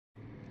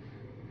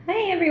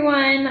Hey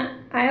everyone,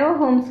 Iowa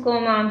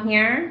Homeschool Mom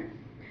here.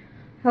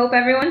 Hope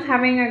everyone's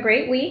having a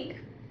great week.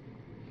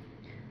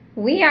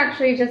 We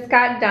actually just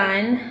got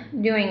done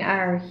doing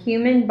our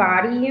human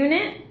body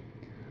unit.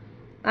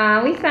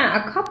 We spent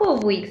a couple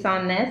of weeks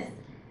on this,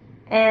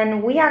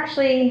 and we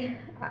actually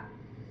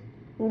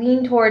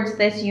leaned towards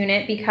this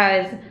unit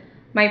because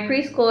my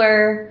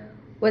preschooler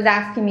was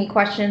asking me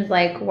questions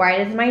like,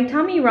 why does my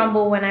tummy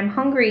rumble when I'm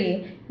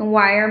hungry? And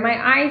why are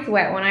my eyes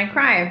wet when I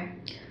cry?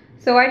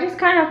 So I just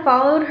kind of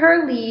followed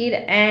her lead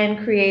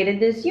and created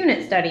this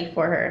unit study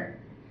for her.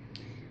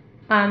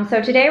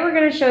 So today we're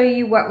going to show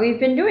you what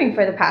we've been doing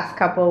for the past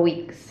couple of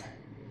weeks.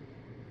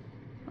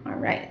 All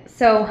right,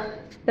 so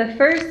the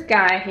first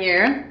guy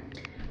here,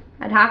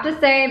 I'd have to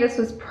say this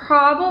was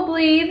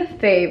probably the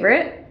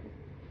favorite.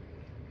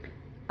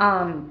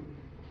 And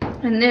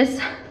this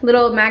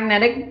little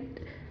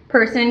magnetic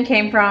person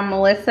came from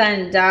Melissa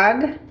and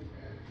Doug,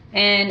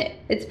 and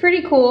it's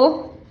pretty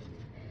cool.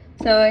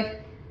 So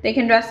they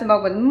can dress them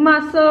up with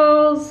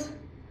muscles,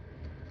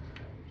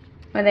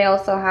 or they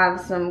also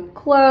have some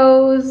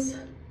clothes.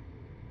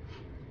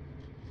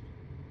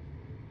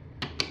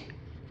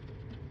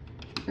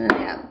 And they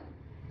have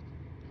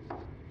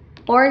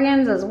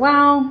organs as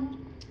well.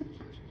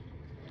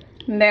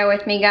 Bear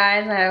with me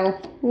guys, I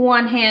have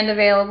one hand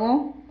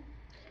available.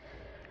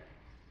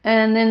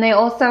 And then they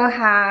also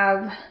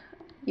have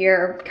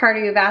your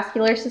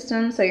cardiovascular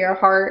system, so your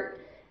heart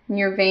and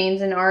your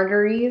veins and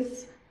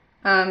arteries.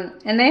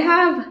 And they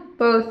have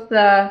both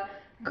the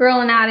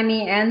girl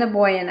anatomy and the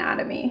boy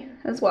anatomy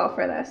as well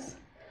for this.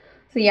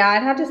 So yeah,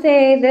 I'd have to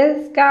say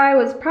this guy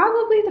was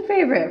probably the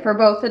favorite for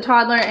both the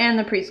toddler and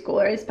the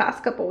preschooler these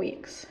past couple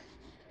weeks.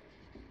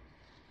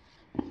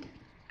 So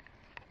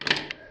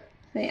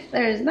yeah,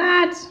 there's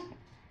that.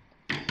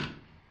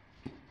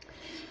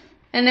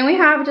 And then we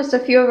have just a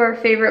few of our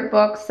favorite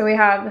books. So we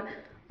have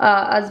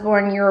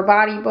Usborne Your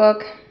Body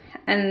book,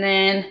 and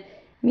then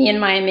Me and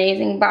My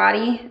Amazing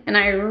Body. And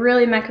I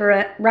really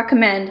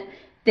recommend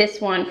this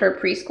one for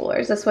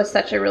preschoolers. This was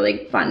such a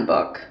really fun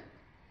book.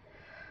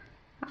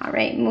 All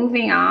right,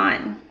 moving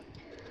on.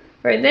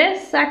 For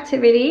this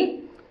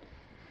activity,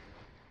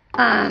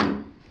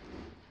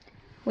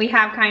 we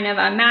have kind of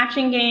a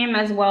matching game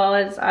as well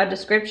as a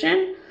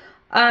description.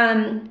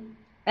 And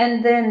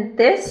then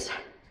this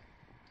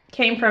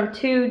came from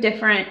two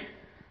different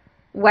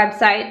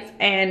websites,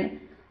 and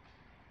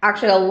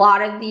actually a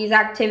lot of these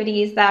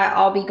activities that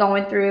I'll be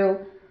going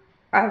through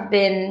have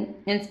been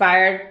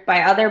inspired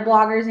by other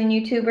bloggers and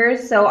YouTubers.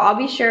 So I'll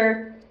be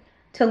sure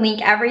to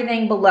link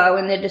everything below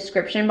in the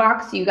description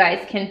box so you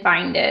guys can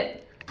find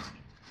it.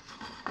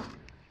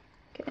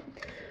 Okay.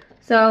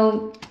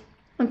 So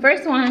the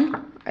first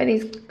one are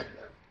these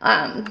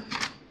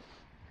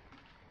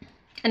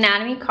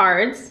anatomy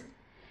cards.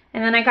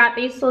 And then I got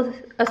these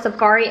a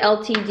Safari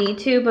LTD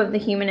tube of the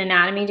human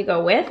anatomy to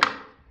go with.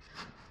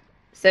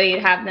 So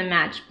you'd have the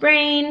matched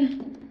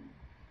brain,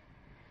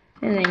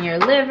 and then your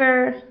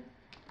liver,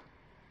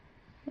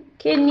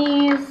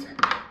 kidneys.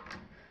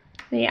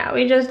 So yeah,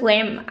 we just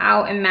lay them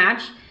out and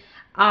match.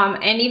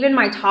 And even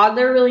my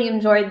toddler really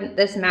enjoyed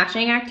this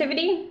matching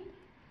activity.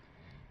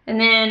 And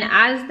then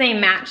as they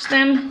match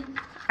them,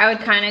 I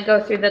would kind of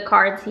go through the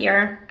cards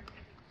here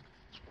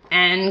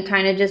and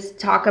kind of just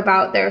talk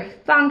about their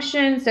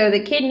function. So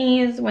the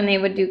kidneys, when they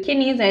would do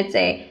kidneys, I'd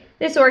say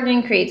this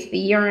organ creates the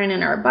urine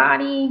in our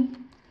body,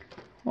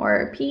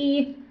 or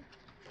pee.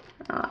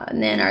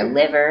 And then our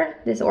liver,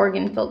 this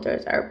organ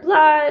filters our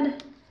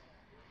blood.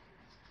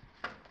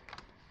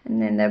 And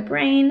then the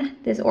brain,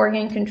 this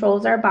organ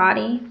controls our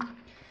body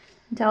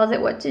and tells it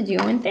what to do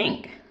and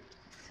think.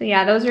 So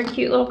yeah, those are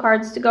cute little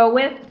cards to go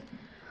with.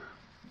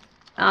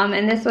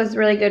 And this was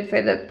really good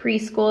for the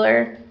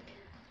preschooler.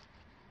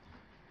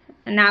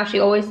 And now she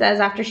always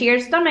says after she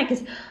hears stomach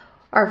is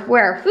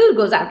where our food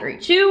goes after you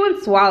chew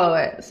and swallow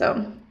it.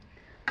 So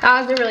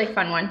that was a really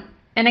fun one.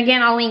 And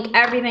again, I'll link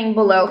everything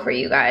below for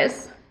you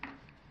guys.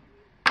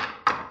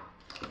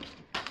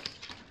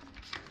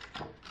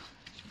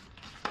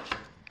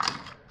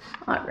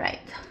 All right,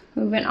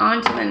 moving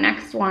on to the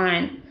next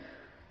one.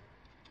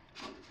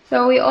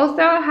 So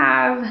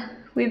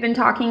we've been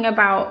talking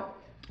about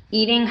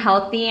eating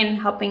healthy and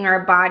helping our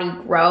body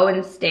grow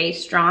and stay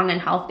strong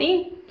and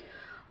healthy.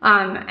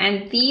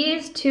 And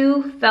these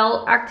two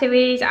felt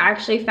activities I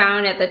actually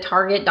found at the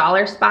Target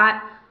dollar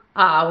spot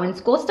when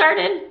school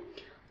started.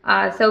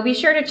 So be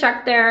sure to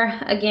check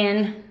there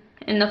again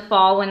in the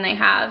fall when they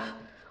have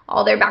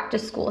all their back to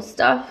school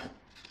stuff,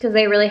 because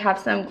they really have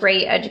some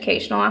great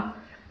educational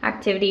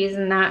activities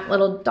in that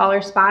little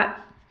dollar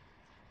spot.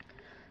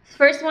 This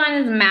first one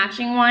is a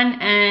matching one,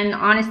 and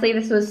honestly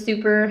this was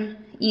super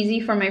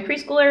easy for my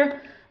preschooler,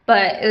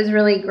 but it was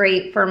really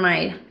great for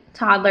my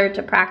toddler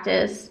to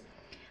practice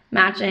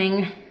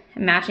matching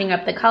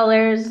up the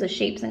colors, the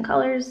shapes and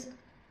colors.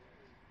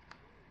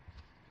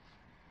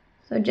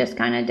 So just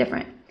kind of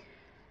different.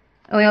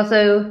 And we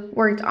also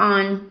worked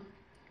on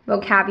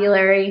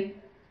vocabulary,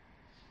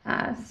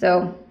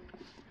 so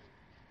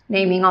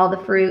naming all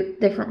the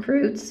different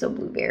fruits, so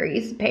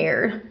blueberries,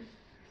 pear.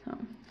 So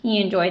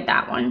he enjoyed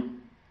that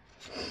one.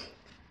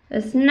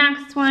 This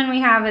next one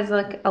we have is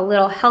like a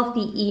little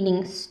healthy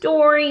eating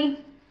story.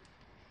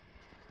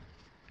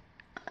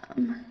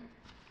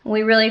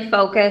 We really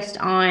focused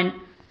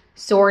on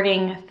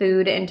sorting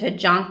food into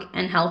junk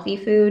and healthy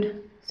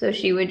food. So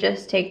she would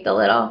just take the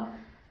little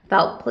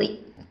felt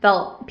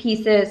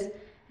pieces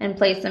and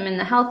place them in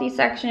the healthy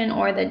section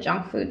or the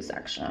junk food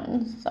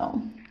section.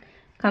 So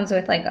comes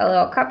with like a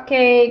little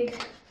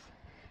cupcake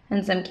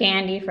and some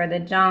candy for the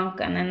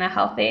junk, and then the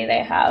healthy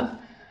they have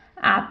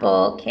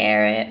apple,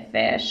 carrot,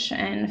 fish,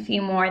 and a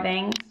few more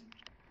things.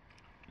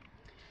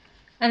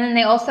 And then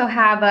they also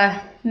have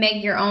a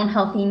make your own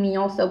healthy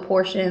meal, so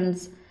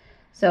portions.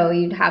 So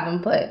you'd have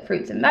them put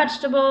fruits and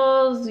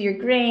vegetables, your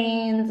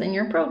grains, and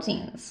your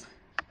proteins.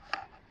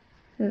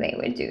 So they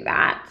would do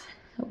that.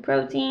 So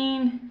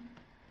protein,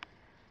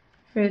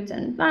 fruits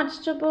and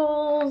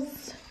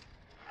vegetables,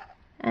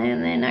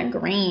 and then a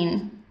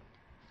grain.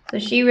 So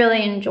she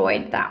really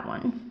enjoyed that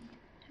one.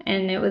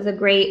 And it was a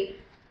great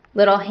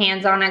little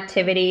hands-on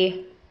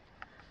activity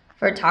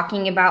for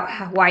talking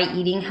about why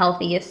eating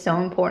healthy is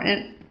so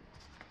important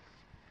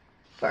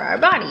for our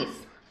bodies.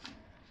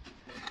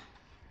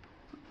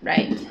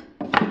 Right.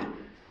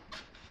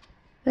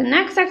 The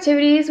next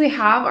activities we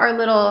have are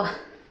little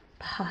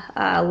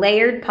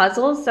layered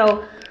puzzles.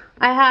 So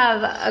I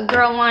have a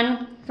girl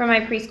one for my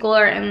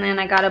preschooler, and then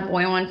I got a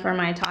boy one for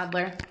my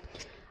toddler.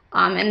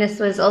 And this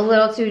was a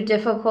little too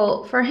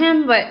difficult for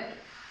him, but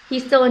he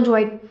still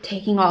enjoyed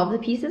taking all of the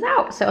pieces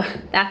out, so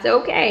that's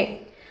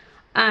okay.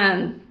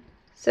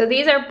 So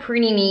these are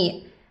pretty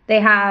neat. They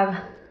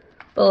have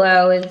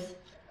below is,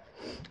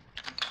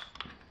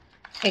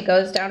 it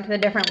goes down to the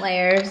different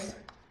layers.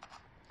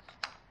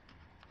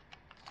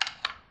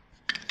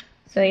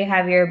 So you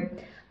have your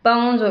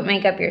bones, what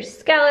make up your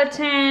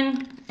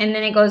skeleton, and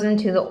then it goes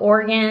into the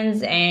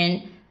organs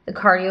and the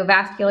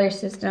cardiovascular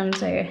system.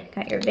 So you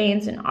got your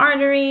veins and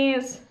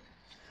arteries,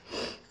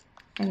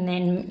 and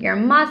then your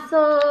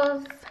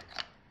muscles,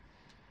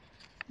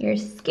 your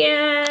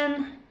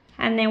skin,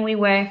 and then we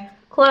wear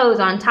clothes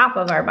on top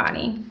of our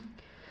body.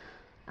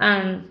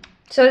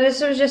 So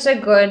this was just a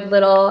good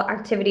little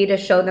activity to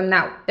show them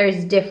that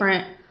there's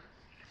different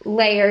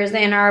layers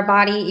in our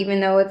body,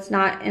 even though it's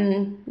not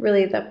in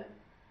really the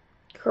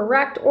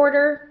correct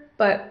order,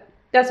 but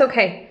that's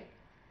okay.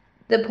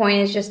 The point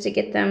is just to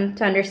get them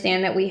to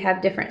understand that we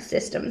have different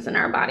systems in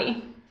our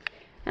body.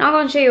 And I'll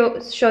go and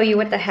show you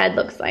what the head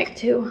looks like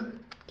to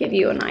give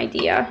you an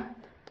idea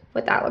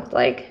what that looks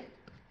like.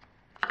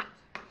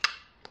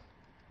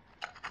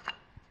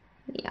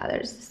 Yeah,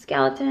 there's the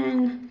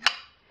skeleton,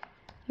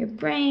 your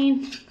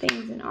brain,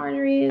 veins and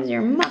arteries,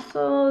 your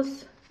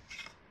muscles,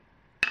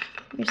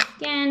 your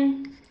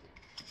skin.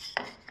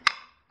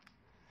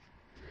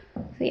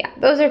 So yeah,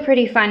 those are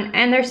pretty fun,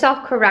 and they're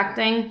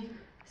self-correcting.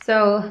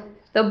 So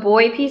the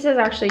boy pieces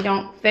actually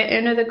don't fit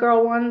into the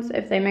girl ones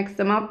if they mix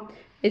them up.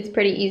 It's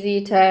pretty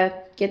easy to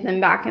get them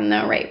back in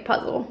the right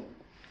puzzle.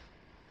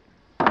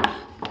 All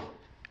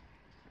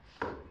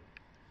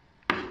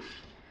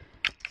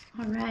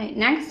right,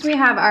 next we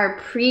have our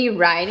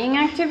pre-writing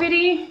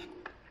activity.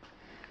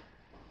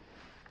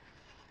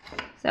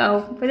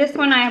 So for this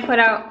one, I put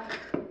out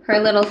her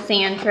little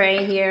sand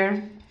tray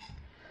here.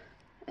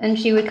 And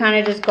she would kind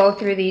of just go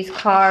through these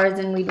cards,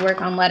 and we'd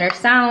work on letter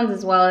sounds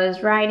as well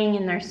as writing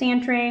in their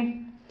sand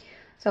tray.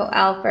 So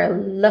L for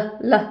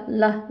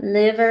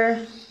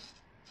liver.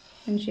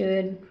 And she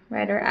would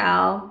write her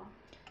L.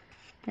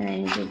 And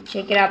then she'd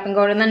shake it up and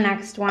go to the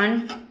next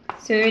one.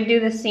 So we would do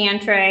the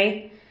sand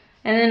tray.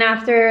 And then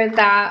after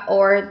that,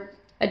 or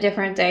a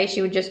different day,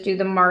 she would just do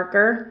the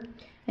marker.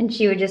 And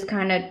she would just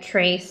kind of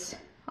trace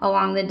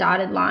along the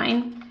dotted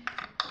line.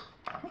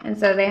 And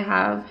so they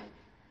have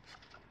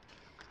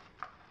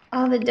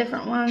all the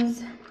different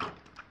ones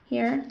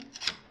here.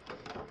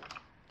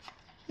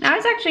 Now I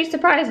was actually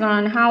surprised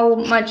on how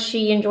much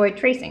she enjoyed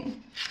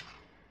tracing.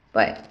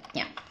 But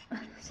yeah,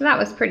 so that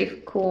was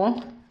pretty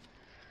cool.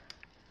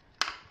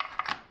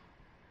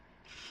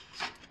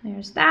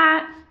 There's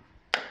that.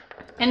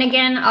 And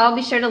again, I'll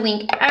be sure to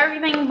link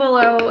everything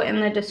below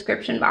in the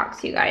description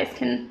box so you guys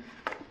can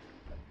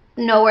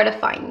know where to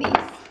find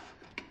these.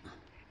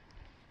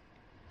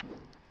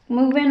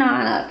 Moving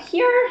on up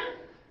here.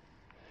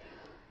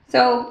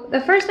 So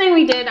the first thing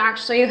we did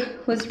actually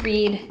was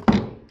read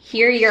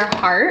Hear Your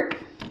Heart.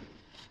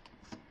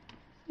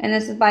 And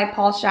this is by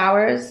Paul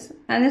Showers.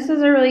 And this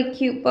is a really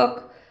cute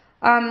book.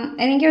 I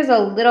think it was a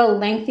little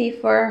lengthy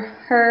for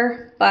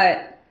her,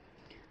 but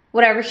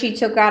whatever she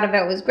took out of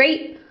it was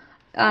great.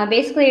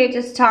 Basically, it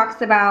just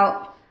talks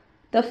about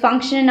the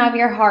function of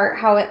your heart,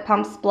 how it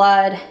pumps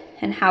blood,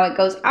 and how it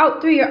goes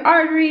out through your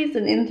arteries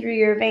and in through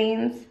your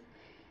veins.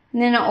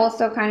 And then it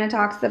also kind of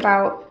talks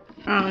about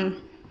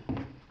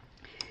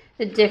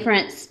the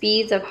different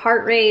speeds of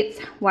heart rates,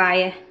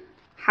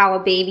 how a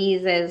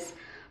baby's is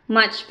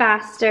much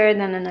faster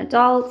than an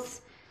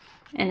adult's,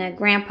 and a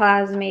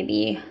grandpa's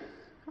maybe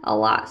a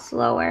lot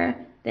slower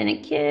than a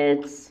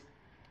kid's,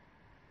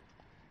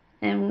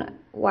 and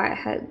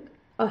why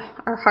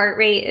our heart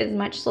rate is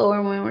much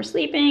slower when we're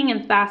sleeping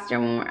and faster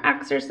when we're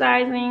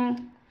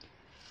exercising.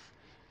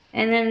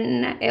 And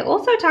then it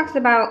also talks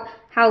about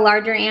how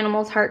larger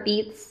animals'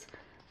 heartbeats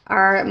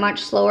are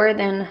much slower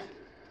than,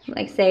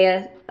 like, say,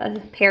 a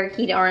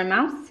parakeet or a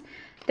mouse.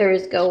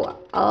 Theirs go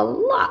a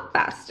lot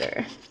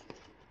faster.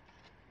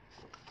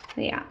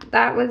 So yeah,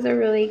 that was a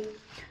really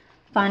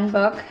fun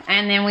book.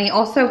 And then we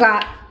also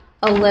got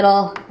a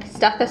little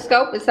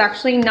stethoscope. It's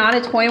actually not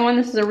a toy one.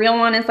 This is a real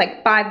one. It's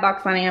like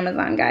 $5 on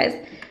Amazon, guys.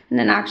 And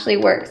it actually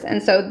works.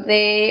 And so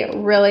they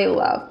really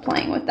love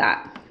playing with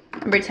that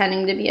and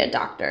pretending to be a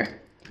doctor.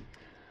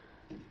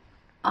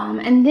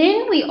 And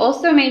then we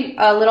also made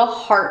a little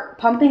heart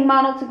pumping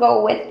model to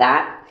go with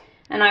that.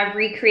 And I've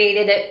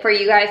recreated it for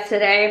you guys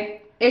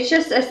today. It's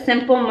just a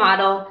simple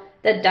model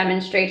that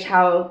demonstrates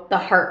how the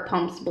heart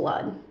pumps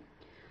blood.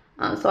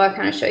 So I'll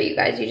kind of show you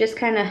guys. You just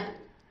kind of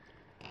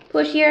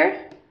push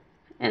here,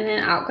 and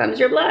then out comes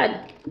your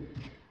blood.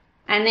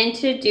 And then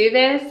to do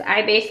this,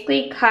 I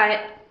basically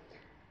cut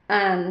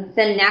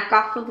the neck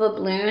off of a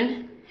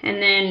balloon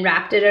and then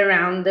wrapped it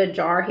around the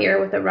jar here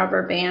with a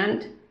rubber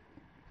band.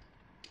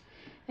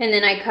 And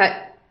then I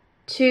cut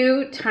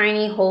 2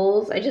 tiny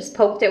holes. I just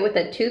poked it with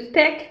a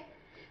toothpick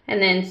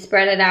and then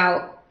spread it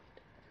out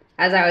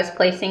as I was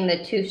placing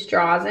the 2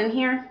 straws in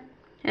here.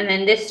 And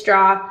then this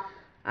straw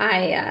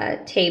I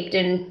taped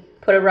and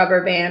put a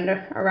rubber band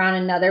around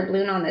another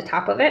balloon on the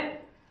top of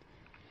it.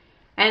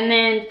 And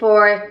then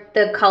for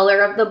the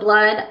color of the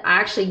blood, I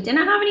actually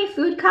didn't have any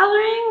food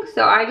coloring,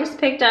 so I just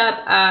picked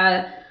up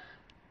a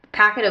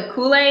packet of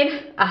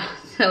Kool-Aid.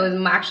 So it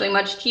was actually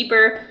much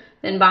cheaper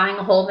than buying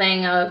a whole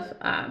thing of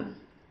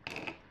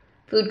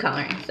food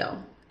coloring.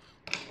 So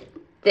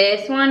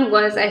this one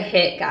was a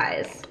hit,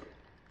 guys.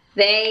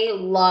 They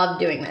love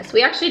doing this.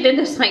 We actually did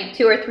this like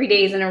 2 or 3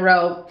 days in a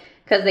row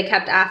because they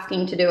kept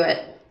asking to do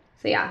it.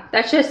 So yeah,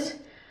 that's just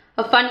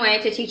a fun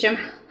way to teach them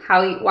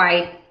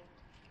why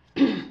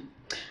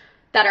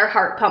that our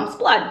heart pumps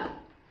blood.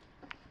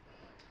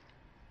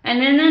 And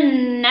then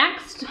the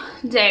next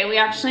day, we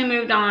actually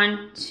moved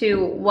on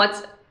to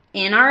what's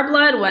in our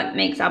blood, what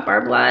makes up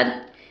our blood.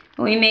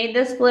 And we made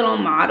this little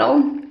model.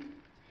 And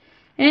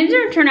it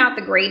didn't turn out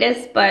the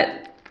greatest,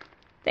 but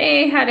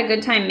they had a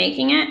good time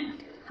making it.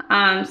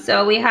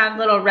 So we have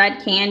little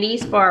red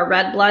candies for our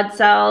red blood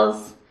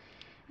cells,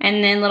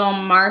 and then little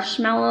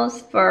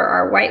marshmallows for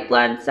our white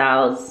blood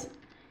cells.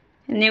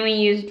 And then we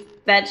used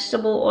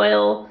vegetable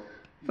oil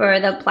for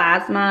the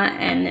plasma,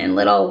 and then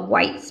little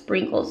white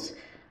sprinkles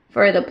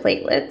for the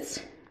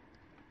platelets.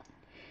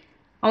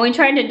 And we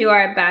tried to do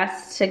our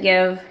best to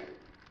give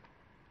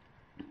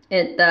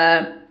it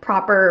the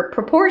proper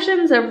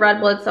proportions of red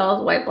blood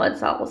cells, white blood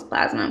cells,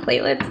 plasma, and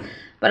platelets.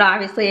 But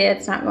obviously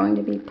it's not going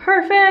to be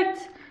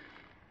perfect.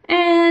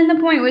 And the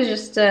point was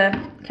just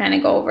to kind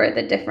of go over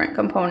the different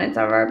components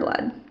of our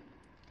blood.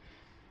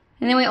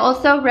 And then we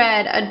also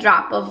read A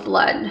Drop of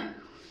Blood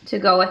to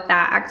go with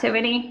that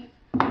activity.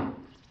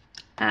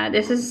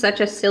 This is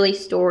such a silly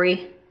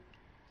story.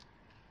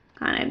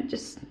 Kind of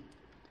just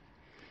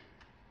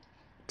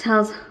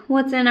tells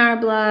what's in our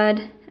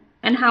blood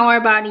and how our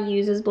body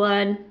uses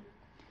blood.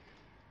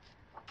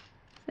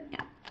 So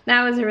yeah,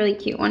 that was a really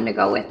cute one to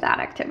go with that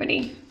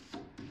activity.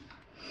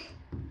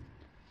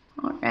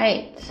 All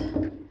right,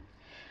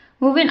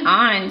 moving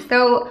on.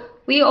 So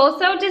we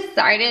also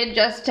decided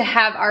just to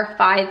have our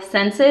 5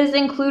 senses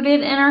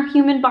included in our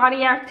human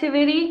body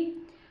activity,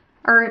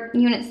 or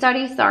unit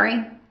study,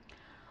 sorry.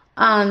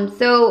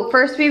 So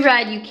first we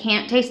read You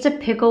Can't Taste a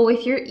Pickle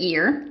with Your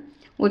Ear,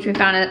 which we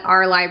found at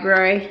our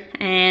library,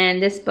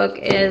 and this book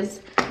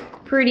is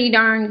pretty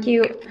darn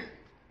cute.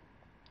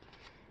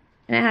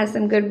 And it has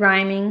some good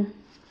rhyming.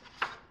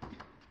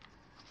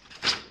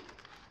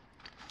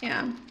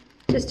 Yeah,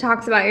 just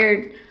talks about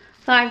your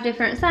 5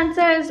 different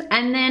senses.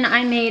 And then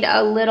I made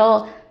a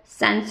little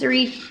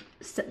sensory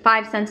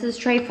 5 senses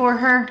tray for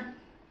her.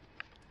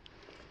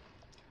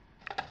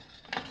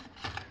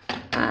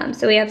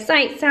 So we have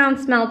sight, sound,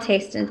 smell,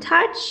 taste, and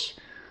touch.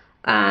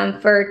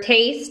 For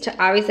taste,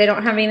 obviously I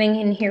don't have anything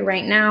in here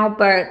right now,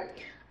 but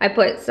I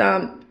put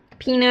some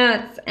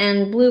peanuts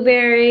and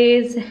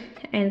blueberries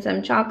and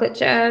some chocolate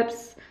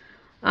chips.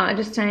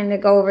 Just trying to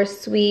go over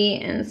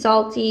sweet and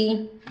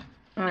salty,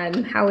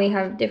 how we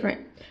have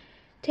different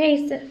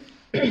tastes.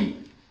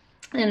 And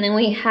then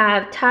we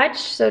have touch.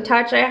 So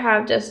touch, I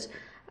have just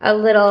a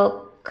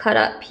little cut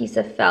up piece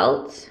of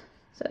felt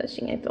so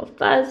she can feel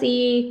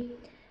fuzzy.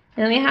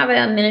 And then we have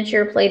a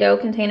miniature Play-Doh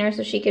container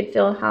so she could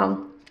feel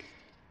how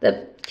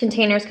the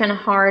container is kind of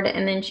hard,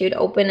 and then she would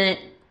open it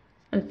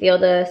and feel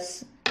the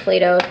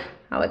Play-Doh,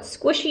 how it's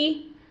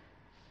squishy.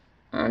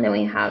 And then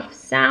we have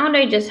sound.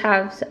 I just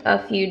have a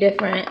few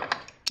different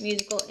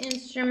musical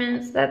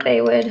instruments that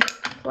they would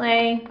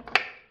play.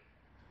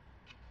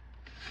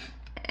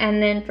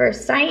 And then for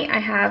sight, I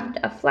have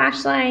a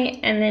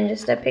flashlight and then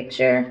just a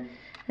picture.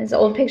 It's an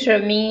old picture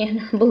of me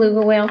and a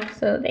beluga whale,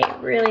 so they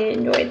really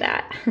enjoyed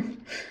that.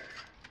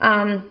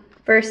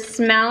 For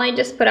smell, I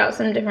just put out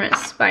some different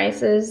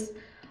spices.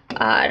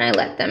 And I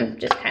let them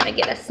just kind of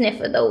get a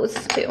sniff of those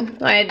too.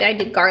 I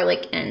did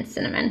garlic and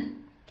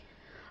cinnamon.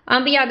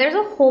 But yeah, there's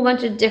a whole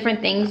bunch of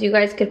different things you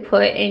guys could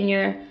put in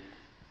your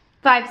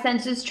 5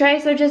 senses tray,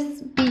 so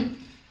just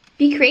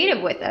be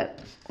creative with it.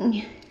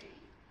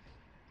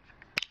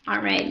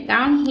 All right,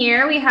 down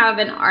here we have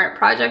an art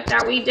project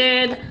that we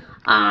did.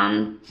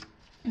 Kind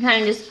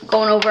of just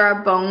going over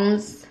our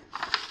bones.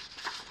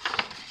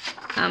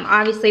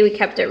 Obviously we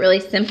kept it really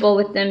simple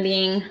with them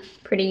being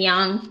pretty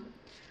young.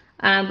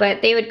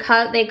 But they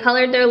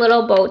colored their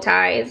little bow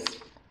ties,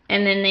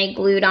 and then they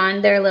glued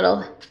on their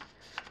little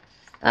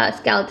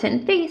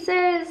skeleton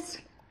faces.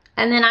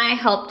 And then I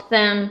helped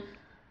them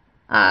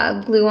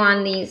glue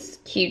on these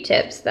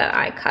Q-tips that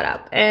I cut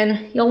up.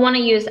 And you'll want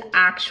to use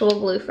actual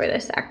glue for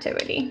this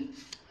activity.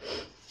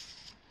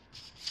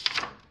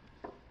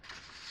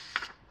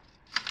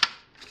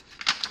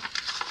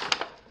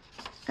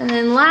 And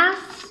then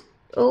last,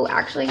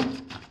 actually,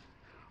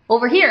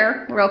 over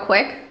here, real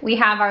quick, we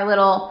have our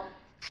little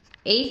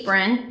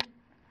apron.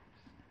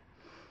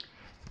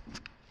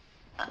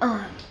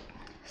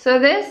 So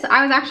this,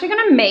 I was actually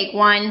gonna make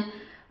one,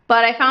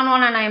 but I found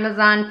one on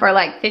Amazon for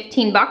like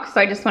 15 bucks,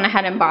 so I just went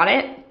ahead and bought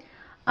it.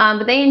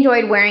 But they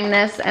enjoyed wearing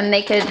this, and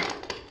they could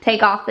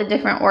take off the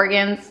different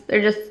organs.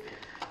 They're just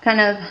kind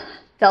of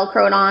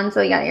Velcroed on,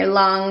 so you got your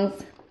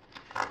lungs,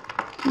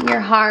 your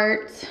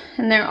heart,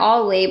 and they're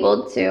all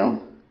labeled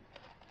too.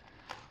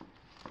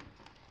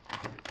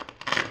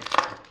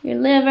 Your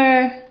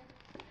liver.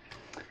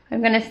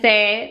 I'm gonna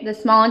say the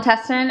small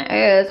intestine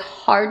is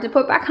hard to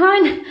put back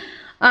on,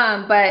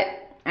 but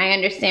I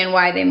understand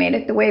why they made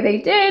it the way they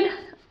did.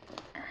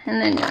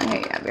 And then down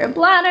here you have your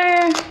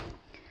bladder.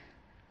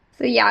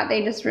 So yeah,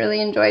 they just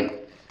really enjoyed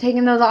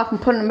taking those off and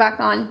putting them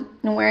back on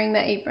and wearing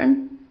the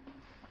apron.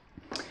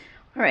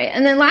 All right,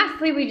 and then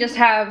lastly, we just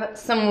have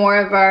some more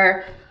of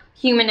our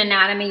human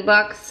anatomy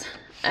books.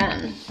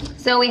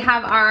 So we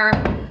have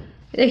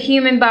the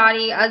Human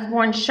Body,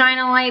 Usborne Shine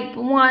a Light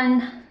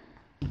 1,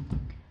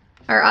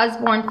 our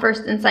Usborne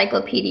First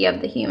Encyclopedia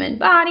of the Human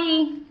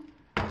Body,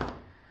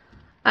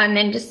 and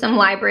then just some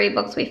library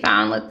books we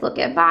found. Let's look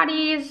at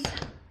bodies.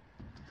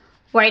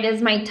 Why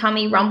does my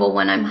tummy rumble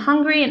when I'm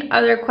hungry? And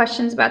other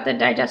questions about the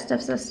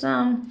digestive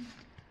system.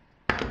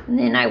 And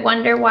then I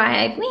wonder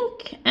why I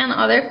blink, and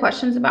other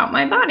questions about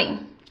my body.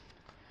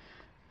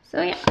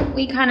 So yeah,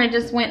 we kind of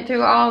just went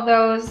through all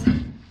those.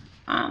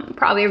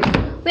 Probably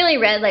we only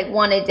read like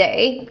 1 a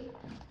day,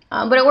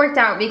 but it worked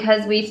out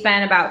because we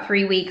spent about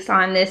 3 weeks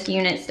on this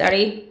unit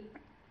study.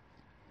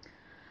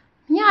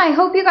 Yeah, I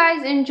hope you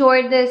guys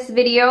enjoyed this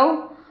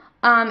video.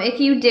 If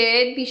you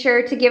did, be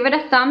sure to give it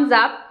a thumbs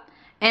up.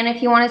 And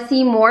if you want to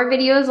see more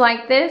videos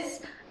like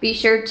this, be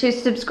sure to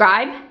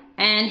subscribe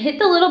and hit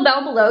the little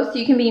bell below so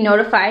you can be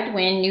notified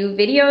when new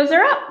videos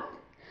are up.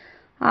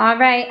 All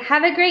right,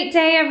 have a great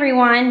day,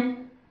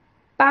 everyone.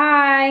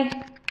 Bye.